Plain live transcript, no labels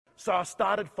So I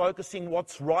started focusing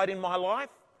what's right in my life.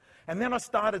 And then I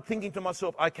started thinking to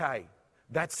myself, okay,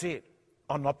 that's it.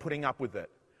 I'm not putting up with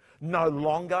it. No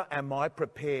longer am I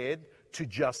prepared to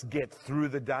just get through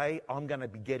the day. I'm going to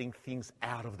be getting things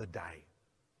out of the day.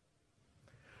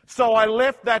 So I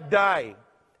left that day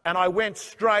and I went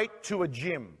straight to a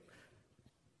gym.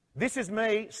 This is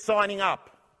me signing up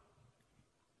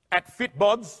at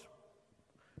FitBods,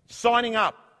 signing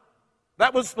up.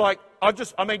 That was like,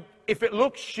 if it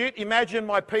looks shit, imagine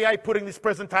my PA putting this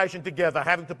presentation together,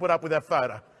 having to put up with that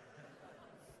photo.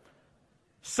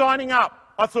 Signing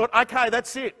up. I thought, okay,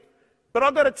 that's it. But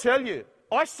I've got to tell you,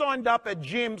 I signed up at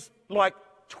gyms like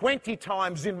 20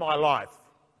 times in my life.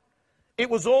 It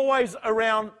was always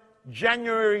around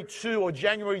January 2 or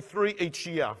January 3 each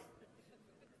year.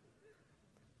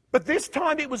 But this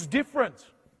time it was different.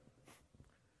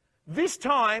 This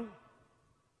time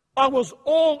I was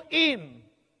all in.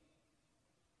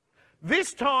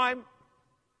 This time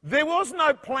there was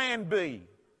no plan B.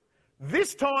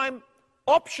 This time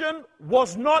option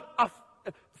was not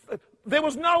there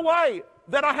was no way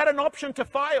that I had an option to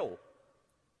fail.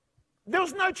 There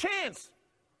was no chance.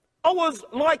 I was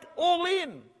like all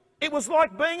in. It was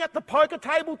like being at the poker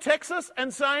table, Texas,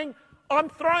 and saying, I'm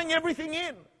throwing everything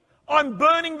in. I'm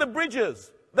burning the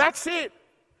bridges. That's it.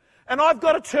 And I've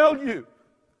got to tell you,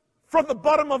 from the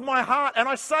bottom of my heart, and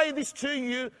I say this to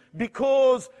you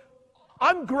because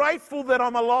I'm grateful that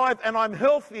I'm alive and I'm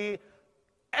healthy,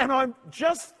 and I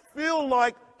just feel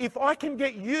like if I can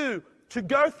get you to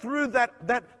go through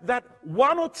that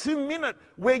 1 or 2 minute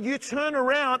where you turn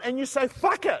around and you say,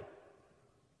 fuck it,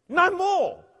 no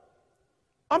more.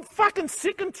 I'm fucking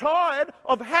sick and tired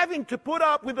of having to put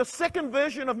up with a second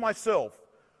version of myself.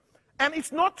 And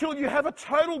it's not till you have a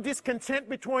total discontent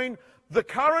between the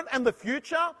current and the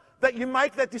future that you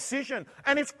make that decision.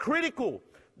 And it's critical.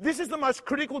 This is the most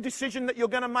critical decision that you're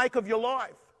going to make of your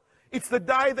life. It's the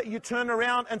day that you turn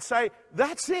around and say,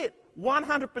 that's it,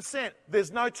 100%,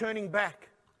 there's no turning back.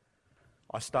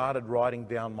 I started writing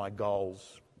down my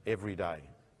goals every day.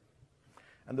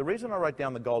 And the reason I wrote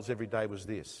down the goals every day was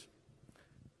this.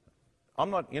 I'm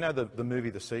not, the movie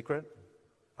The Secret?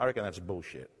 I reckon that's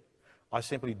bullshit. I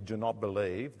simply do not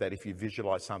believe that if you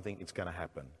visualize something, it's going to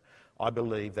happen. I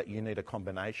believe that you need a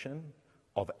combination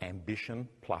of ambition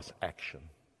plus action.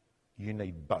 You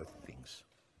need both things.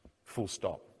 Full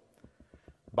stop.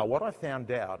 But what I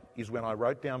found out is when I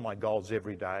wrote down my goals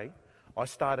every day, I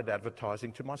started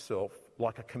advertising to myself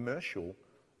like a commercial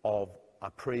of a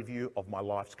preview of my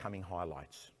life's coming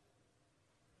highlights.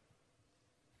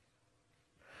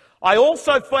 I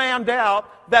also found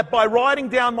out that by writing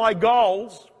down my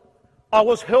goals, I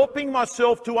was helping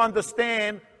myself to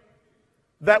understand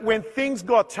that when things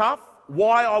got tough,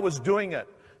 why I was doing it.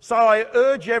 So I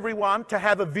urge everyone to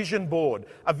have a vision board.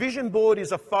 A vision board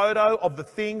is a photo of the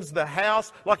things, the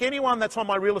house. Like anyone that's on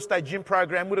my real estate gym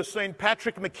program would have seen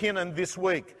Patrick McKinnon this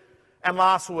week and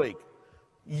last week.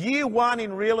 Year one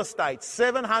in real estate,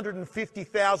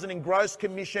 $750,000 in gross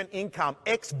commission income,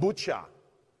 ex-butcher.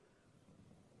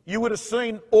 You would have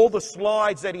seen all the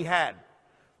slides that he had.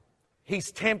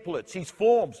 His templates, his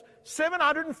forms,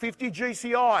 750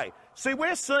 GCI. See,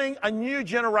 we're seeing a new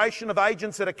generation of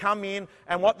agents that have come in,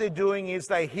 and what they're doing is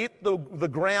they hit the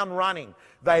ground running.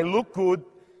 They look good,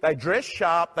 they dress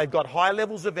sharp, they've got high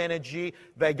levels of energy,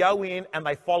 they go in and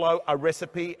they follow a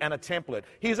recipe and a template.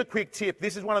 Here's a quick tip.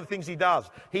 This is one of the things he does.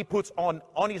 He puts on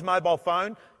his mobile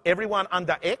phone, everyone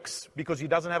under X, because he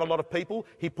doesn't have a lot of people.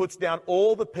 He puts down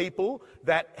all the people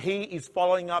that he is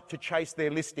following up to chase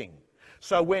their listing.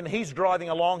 So when he's driving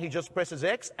along, he just presses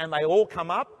X and they all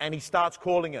come up and he starts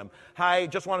calling them. Hey,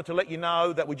 just wanted to let you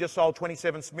know that we just sold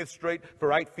 27 Smith Street for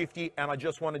 $850 and I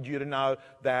just wanted you to know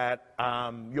that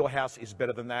your house is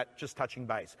better than that, just touching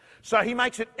base. So he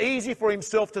makes it easy for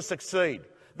himself to succeed.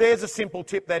 There's a simple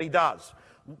tip that he does.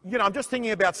 I'm just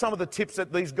thinking about some of the tips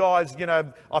that these guys,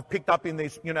 I've picked up in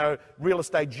these, real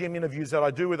estate gym interviews that I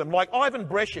do with them. Like Ivan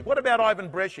Breshik. What about Ivan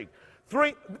Breshik?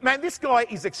 Man, this guy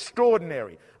is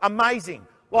extraordinary, amazing.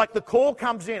 Like the call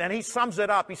comes in and he sums it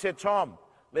up. He said, Tom,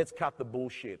 let's cut the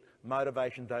bullshit.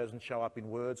 Motivation doesn't show up in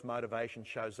words. Motivation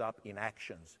shows up in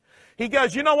actions. He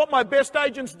goes, you know what my best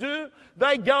agents do?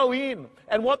 They go in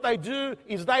and what they do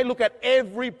is they look at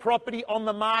every property on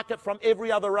the market from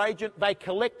every other agent. They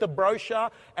collect the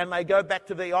brochure and they go back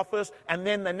to the office. And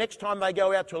then the next time they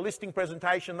go out to a listing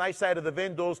presentation, they say to the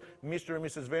vendors, Mr. and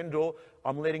Mrs. Vendor,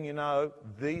 I'm letting you know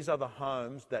these are the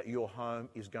homes that your home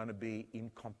is going to be in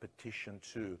competition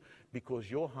to, because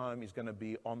your home is going to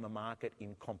be on the market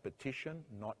in competition,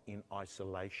 not in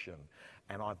isolation.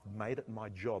 And I've made it my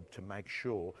job to make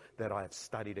sure that I have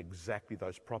studied exactly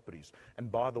those properties.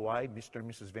 And by the way, Mr. and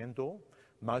Mrs. Vendor,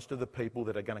 most of the people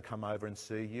that are going to come over and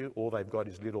see you, all they've got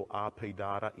is little RP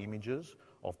data images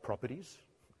of properties.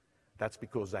 That's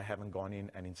because they haven't gone in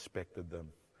and inspected them.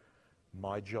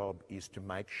 My job is to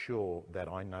make sure that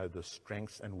I know the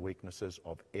strengths and weaknesses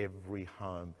of every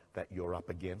home that you're up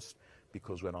against,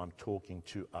 because when I'm talking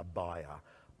to a buyer,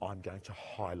 I'm going to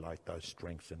highlight those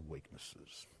strengths and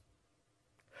weaknesses.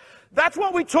 That's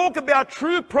what we talk about,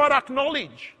 true product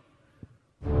knowledge.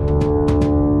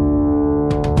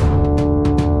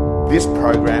 This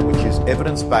program, which is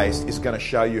evidence-based, is going to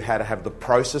show you how to have the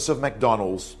process of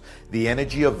McDonald's, the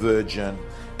energy of Virgin,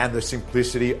 and the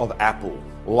simplicity of Apple,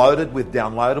 loaded with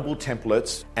downloadable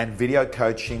templates and video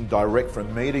coaching direct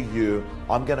from me to you.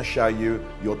 I'm going to show you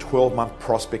your 12-month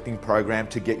prospecting program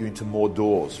to get you into more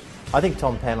doors. I think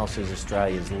Tom Panos is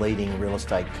Australia's leading real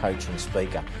estate coach and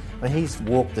speaker. I mean, he's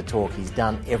walked the talk, he's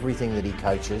done everything that he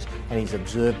coaches, and he's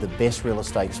observed the best real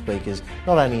estate speakers,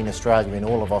 not only in Australia, but in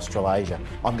all of Australasia.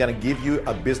 I'm going to give you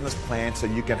a business plan so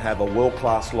you can have a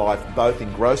world-class life, both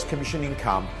in gross commission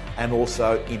income and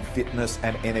also in fitness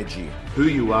and energy. Who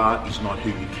you are is not who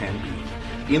you can be.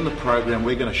 In the program,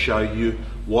 we're going to show you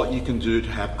what you can do to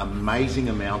have amazing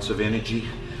amounts of energy,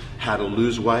 how to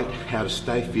lose weight, how to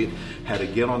stay fit, how to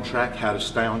get on track, how to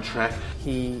stay on track.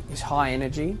 He is high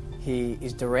energy, he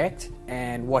is direct,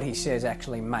 and what he says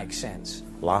actually makes sense.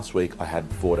 Last week I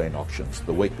had 14 auctions,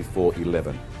 the week before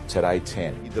 11, today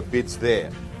 10. The bid's there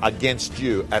against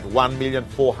you at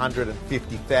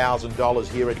 $1,450,000.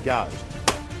 Here it goes.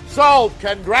 Sold!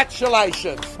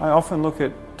 Congratulations! I often look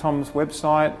at Tom's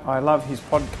website. I love his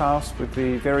podcast with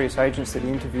the various agents that he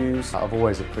interviews. I've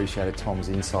always appreciated Tom's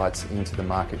insights into the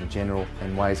market in general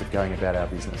and ways of going about our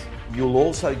business. You'll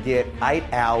also get 8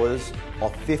 hours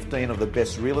of 15 of the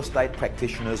best real estate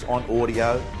practitioners on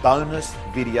audio, bonus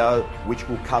video, which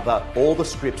will cover all the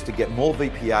scripts to get more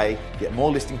VPA, get more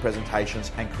listing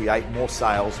presentations, and create more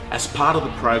sales. As part of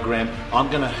the program, I'm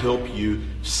going to help you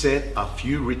set a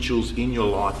few rituals in your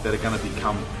life that are going to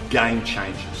become game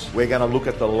changers. We're going to look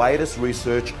at the latest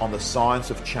research on the science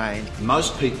of change.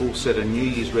 Most people set a New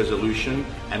Year's resolution,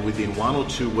 and within 1 or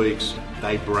 2 weeks,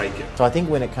 they break it. So I think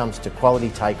when it comes to quality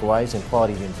takeaways and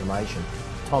quality of information,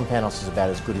 Tom Panos is about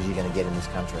as good as you're going to get in this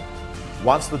country.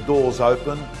 Once the doors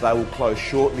open, they will close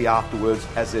shortly afterwards,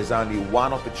 as there's only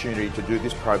one opportunity to do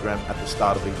this program at the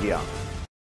start of the year.